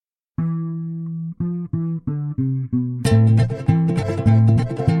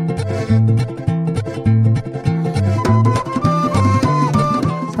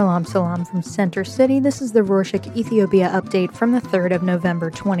Salam from Center City. This is the Rorschach Ethiopia update from the 3rd of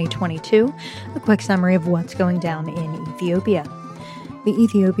November 2022. A quick summary of what's going down in Ethiopia. The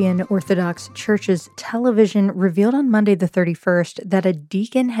Ethiopian Orthodox Church's television revealed on Monday the 31st that a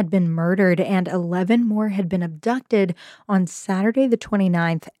deacon had been murdered and 11 more had been abducted on Saturday the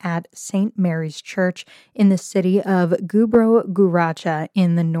 29th at St. Mary's Church in the city of Gubro Guracha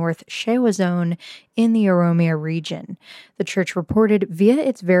in the North Shewa Zone in the Oromia region. The church reported via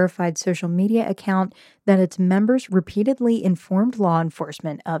its verified social media account that its members repeatedly informed law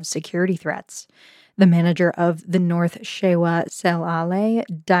enforcement of security threats. The manager of the North Shewa Selale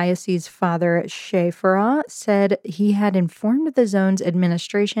Diocese, Father Shefara, said he had informed the zone's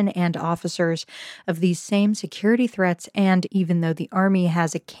administration and officers of these same security threats, and even though the army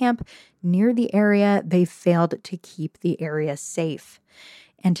has a camp near the area, they failed to keep the area safe.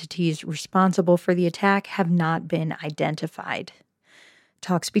 Entities responsible for the attack have not been identified.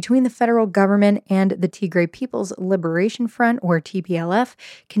 Talks between the federal government and the Tigray People's Liberation Front, or TPLF,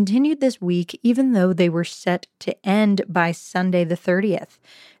 continued this week, even though they were set to end by Sunday the 30th.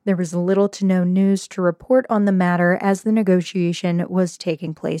 There was little to no news to report on the matter as the negotiation was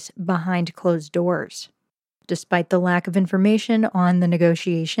taking place behind closed doors. Despite the lack of information on the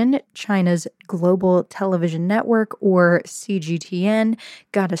negotiation, China's Global Television Network, or CGTN,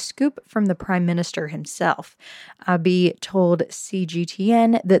 got a scoop from the Prime Minister himself. Abiy told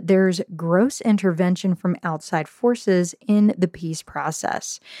CGTN that there's gross intervention from outside forces in the peace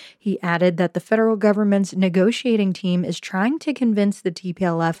process. He added that the federal government's negotiating team is trying to convince the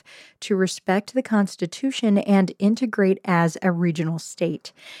TPLF to respect the Constitution and integrate as a regional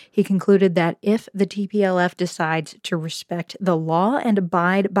state. He concluded that if the TPLF decides to respect the law and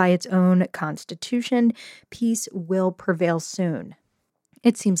abide by its own constitution, peace will prevail soon.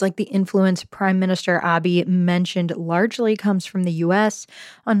 It seems like the influence Prime Minister Abiy mentioned largely comes from the U.S.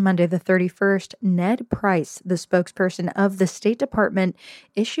 On Monday the 31st, Ned Price, the spokesperson of the State Department,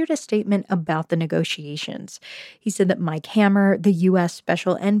 issued a statement about the negotiations. He said that Mike Hammer, the U.S.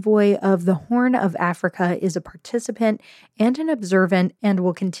 Special Envoy of the Horn of Africa, is a participant and an observant and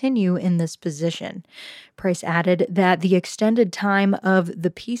will continue in this position. Price added that the extended time of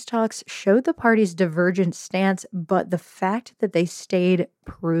the peace talks showed the parties' divergent stance, but the fact that they stayed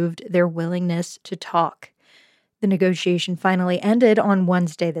proved their willingness to talk. The negotiation finally ended on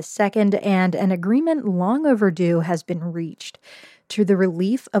Wednesday the 2nd, and an agreement long overdue has been reached. To the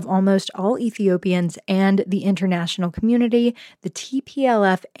relief of almost all Ethiopians and the international community, the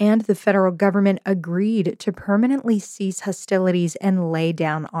TPLF and the federal government agreed to permanently cease hostilities and lay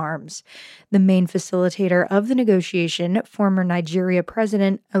down arms. The main facilitator of the negotiation, former Nigeria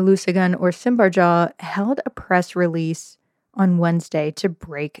President Olusegun Osinbajo, held a press release on Wednesday to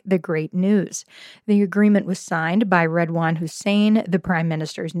break the great news. The agreement was signed by Redwan Hussein, the Prime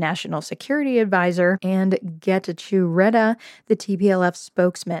Minister's national security advisor, and Getachew Reda, the TPLF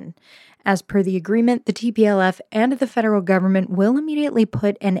spokesman. As per the agreement, the TPLF and the federal government will immediately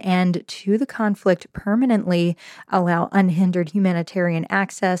put an end to the conflict permanently, allow unhindered humanitarian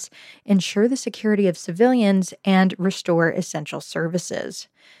access, ensure the security of civilians, and restore essential services.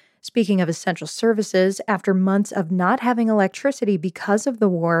 Speaking of essential services, after months of not having electricity because of the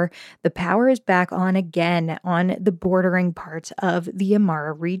war, the power is back on again on the bordering parts of the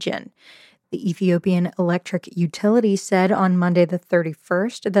Amhara region. The Ethiopian Electric Utility said on Monday the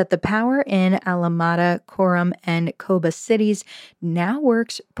 31st that the power in Alamada, Koram, and Koba cities now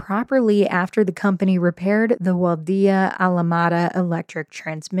works properly after the company repaired the Waldia Alamada electric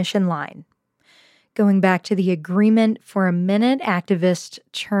transmission line. Going back to the agreement for a minute, activist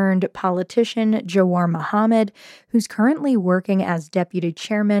turned politician Jawar Mohammed, who's currently working as deputy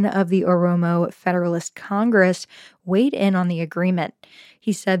chairman of the Oromo Federalist Congress, weighed in on the agreement.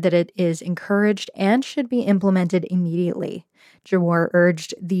 He said that it is encouraged and should be implemented immediately. Jawar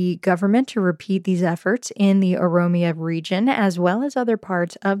urged the government to repeat these efforts in the Oromia region as well as other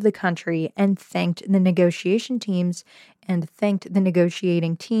parts of the country and thanked the negotiating teams, AU's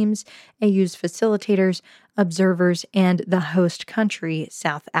facilitators, observers, and the host country,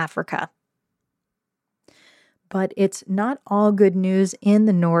 South Africa. But it's not all good news in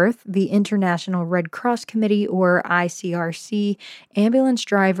the north. The International Red Cross Committee, or ICRC, ambulance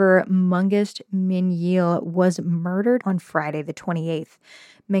driver Mungist Minyil was murdered on Friday the 28th.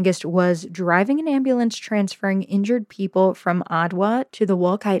 Mungist was driving an ambulance transferring injured people from Adwa to the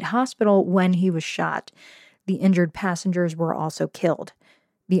Walkite Hospital when he was shot. The injured passengers were also killed.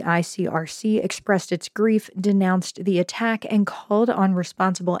 The ICRC expressed its grief, denounced the attack, and called on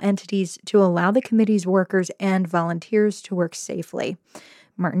responsible entities to allow the committee's workers and volunteers to work safely.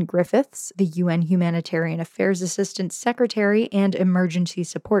 Martin Griffiths, the UN Humanitarian Affairs Assistant Secretary and Emergency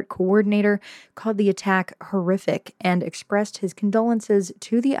Support Coordinator, called the attack horrific and expressed his condolences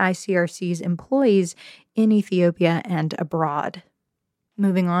to the ICRC's employees in Ethiopia and abroad.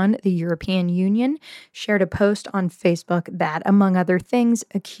 Moving on, the European Union shared a post on Facebook that, among other things,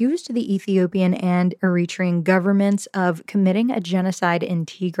 accused the Ethiopian and Eritrean governments of committing a genocide in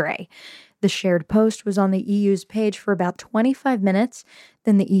Tigray. The shared post was on the EU's page for about 25 minutes.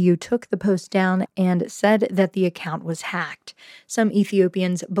 Then the EU took the post down and said that the account was hacked. Some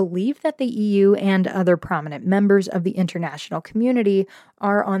Ethiopians believe that the EU and other prominent members of the international community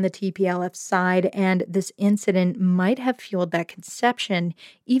are on the TPLF side, and this incident might have fueled that conception,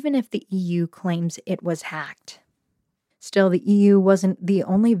 even if the EU claims it was hacked. Still, the EU wasn't the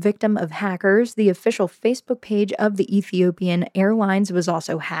only victim of hackers. The official Facebook page of the Ethiopian Airlines was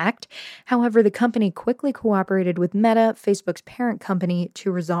also hacked. However, the company quickly cooperated with Meta, Facebook's parent company,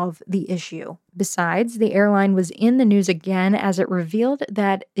 to resolve the issue. Besides, the airline was in the news again as it revealed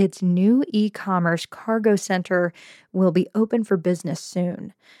that its new e-commerce cargo center will be open for business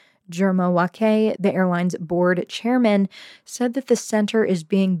soon. Jermo Wake, the airline's board chairman, said that the center is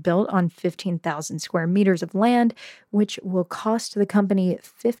being built on 15,000 square meters of land, which will cost the company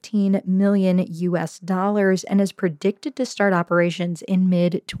 $15 million and is predicted to start operations in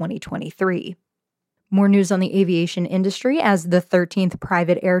mid-2023. More news on the aviation industry as the 13th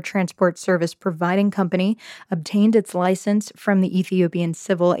private air transport service providing company obtained its license from the Ethiopian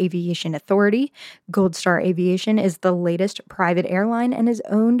Civil Aviation Authority. Gold Star Aviation is the latest private airline and is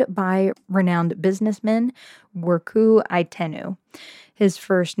owned by renowned businessman Worku Aitenu. His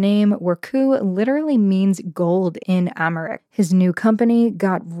first name, Worku, literally means gold in Amharic. His new company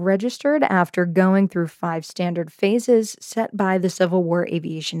got registered after going through 5 standard phases set by the Civil War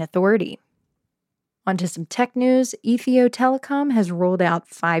Aviation Authority. On to some tech news. Ethio Telecom has rolled out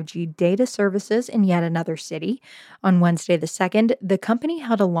 5G data services in yet another city. On Wednesday the 2nd, the company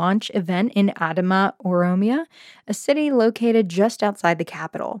held a launch event in Adama, Oromia, a city located just outside the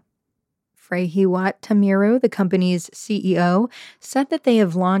capital. Frehiwot Tamiru, the company's CEO, said that they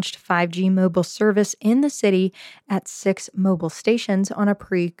have launched 5G mobile service in the city at 6 mobile stations on a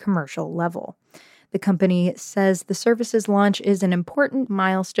pre-commercial level. The company says the service's launch is an important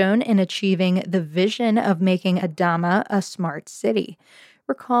milestone in achieving the vision of making Adama a smart city.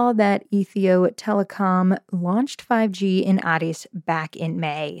 Recall that Ethio Telecom launched 5G in Addis back in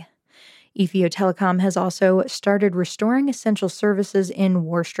May. Ethio Telecom has also started restoring essential services in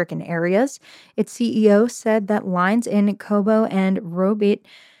war-stricken areas. Its CEO said that lines in Kobo and Robit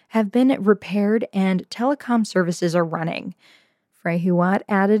have been repaired and telecom services are running. Frehiwot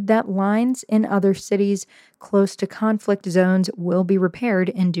added that lines in other cities close to conflict zones will be repaired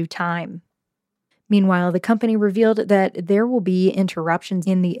in due time. Meanwhile, the company revealed that there will be interruptions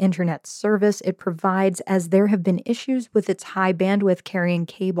in the internet service it provides as there have been issues with its high bandwidth carrying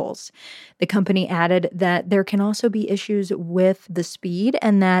cables. The company added that there can also be issues with the speed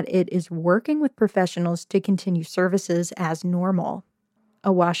and that it is working with professionals to continue services as normal.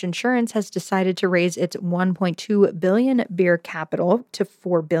 Awash Insurance has decided to raise its $1.2 billion beer capital to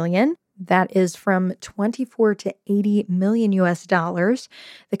 $4 billion. That is from $24 to $80 million. The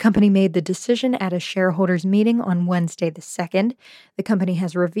company made the decision at a shareholders meeting on Wednesday the 2nd. The company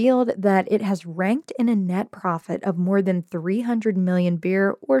has revealed that it has ranked in a net profit of more than 300 million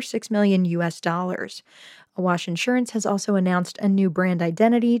beer or $6 million. Awash Insurance has also announced a new brand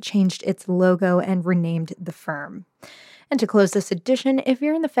identity, changed its logo, and renamed the firm. And to close this edition, if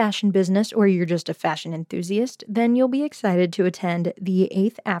you're in the fashion business or you're just a fashion enthusiast, then you'll be excited to attend the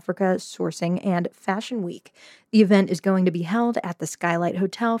 8th Africa Sourcing and Fashion Week. The event is going to be held at the Skylight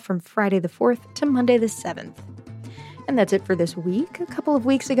Hotel from Friday the 4th to Monday the 7th. And that's it for this week. A couple of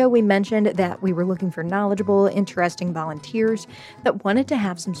weeks ago, we mentioned that we were looking for knowledgeable, interesting volunteers that wanted to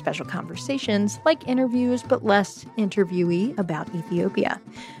have some special conversations, like interviews, but less interviewee about Ethiopia.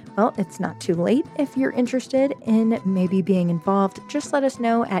 Well, it's not too late. If you're interested in maybe being involved, just let us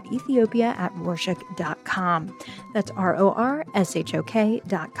know at ethiopia@rorschach.com. That's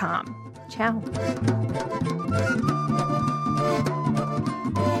RORSHOK.com. Ciao.